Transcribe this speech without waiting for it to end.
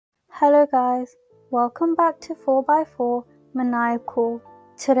Hello guys, welcome back to 4x4 Maniacal.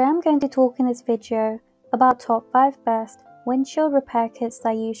 Today I'm going to talk in this video about top 5 best windshield repair kits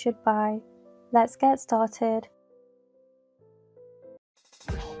that you should buy. Let's get started.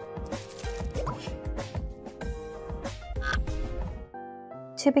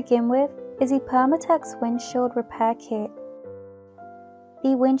 To begin with is the Permatex Windshield Repair Kit.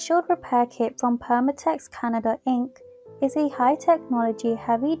 The Windshield Repair Kit from Permatex Canada Inc. is a high-technology,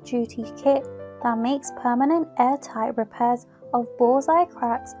 heavy-duty kit that makes permanent airtight repairs of bullseye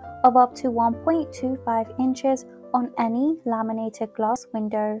cracks of up to 1.25 inches on any laminated glass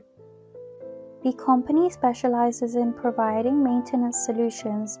window. The company specializes in providing maintenance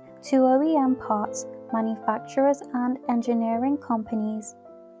solutions to OEM parts manufacturers and engineering companies.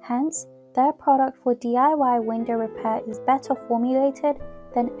 Hence, their product for DIY window repair is better formulated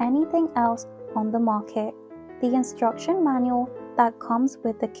than anything else on the market. The instruction manual that comes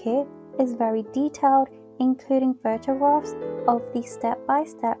with the kit is very detailed, including photographs of the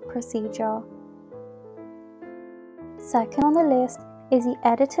step-by-step procedure. Second on the list is the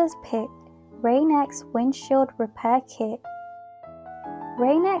editor's pick Rain-X Windshield Repair Kit.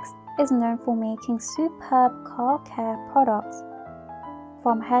 Rain-X is known for making superb car care products.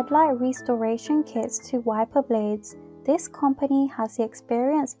 From headlight restoration kits to wiper blades, this company has the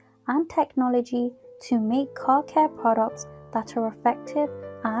experience and technology to make car care products that are effective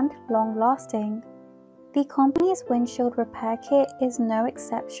and long-lasting. The company's windshield repair kit is no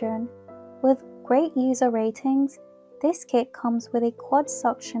exception. With great user ratings, this kit comes with a quad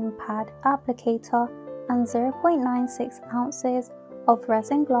suction pad applicator and 0.96 ounces of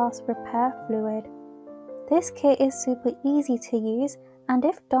resin glass repair fluid. This kit is super easy to use and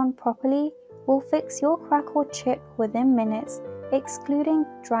if done properly, will fix your crack or chip within minutes, excluding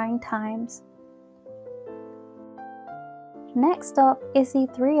drying times. Next up is the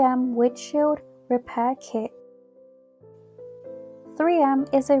 3M Windshield Repair Kit. 3M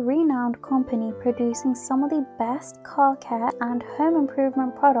is a renowned company producing some of the best car care and home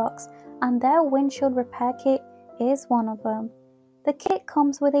improvement products, and their windshield repair kit is one of them. The kit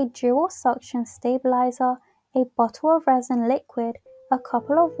comes with a dual suction stabilizer, a bottle of resin liquid, a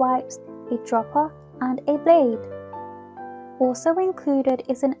couple of wipes, a dropper, and a blade. Also included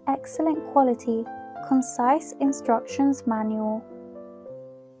is an excellent quality, concise instructions manual.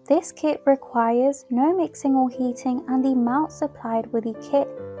 This kit requires no mixing or heating, and the mount supplied with the kit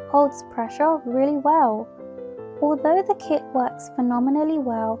holds pressure really well. Although the kit works phenomenally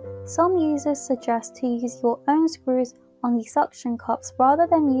well, some users suggest to use your own screws on the suction cups rather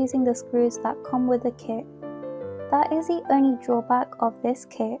than using the screws that come with the kit. That is the only drawback of this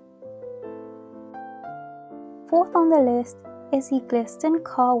kit. Fourth on the list is the GLISTON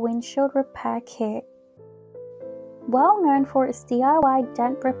Car Windshield Repair Kit. Well known for its DIY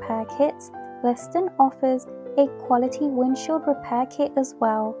dent repair kits, GLISTON offers a quality windshield repair kit as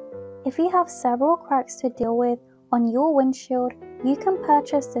well. If you have several cracks to deal with on your windshield, you can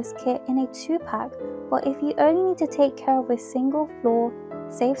purchase this kit in a 2-pack, but if you only need to take care of a single flaw,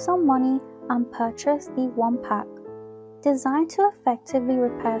 save some money and purchase the 1-pack. Designed to effectively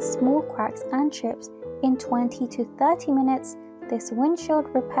repair small cracks and chips in 20 to 30 minutes, this windshield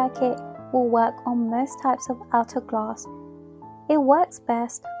repair kit will work on most types of outer glass. It works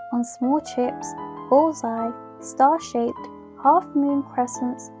best on small chips, bullseye, star-shaped, half-moon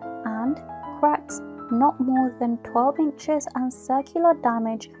crescents, and cracks not more than 12 inches and circular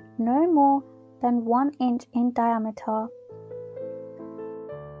damage no more than 1 inch in diameter.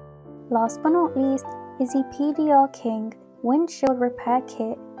 Last but not least is the PDR King Windshield Repair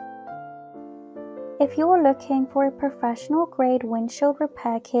Kit. If you are looking for a professional grade windshield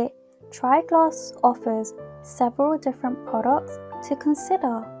repair kit, Triglass offers several different products to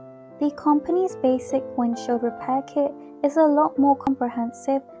consider. The company's basic windshield repair kit is a lot more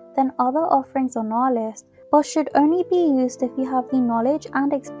comprehensive than other offerings on our list, but should only be used if you have the knowledge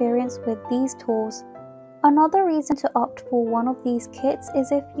and experience with these tools. Another reason to opt for one of these kits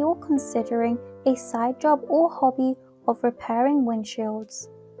is if you're considering a side job or hobby of repairing windshields.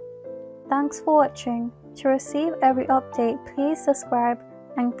 Thanks for watching. To receive every update, please subscribe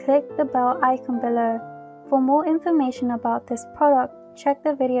and click the bell icon below. For more information about this product, check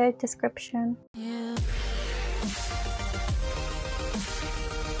the video description.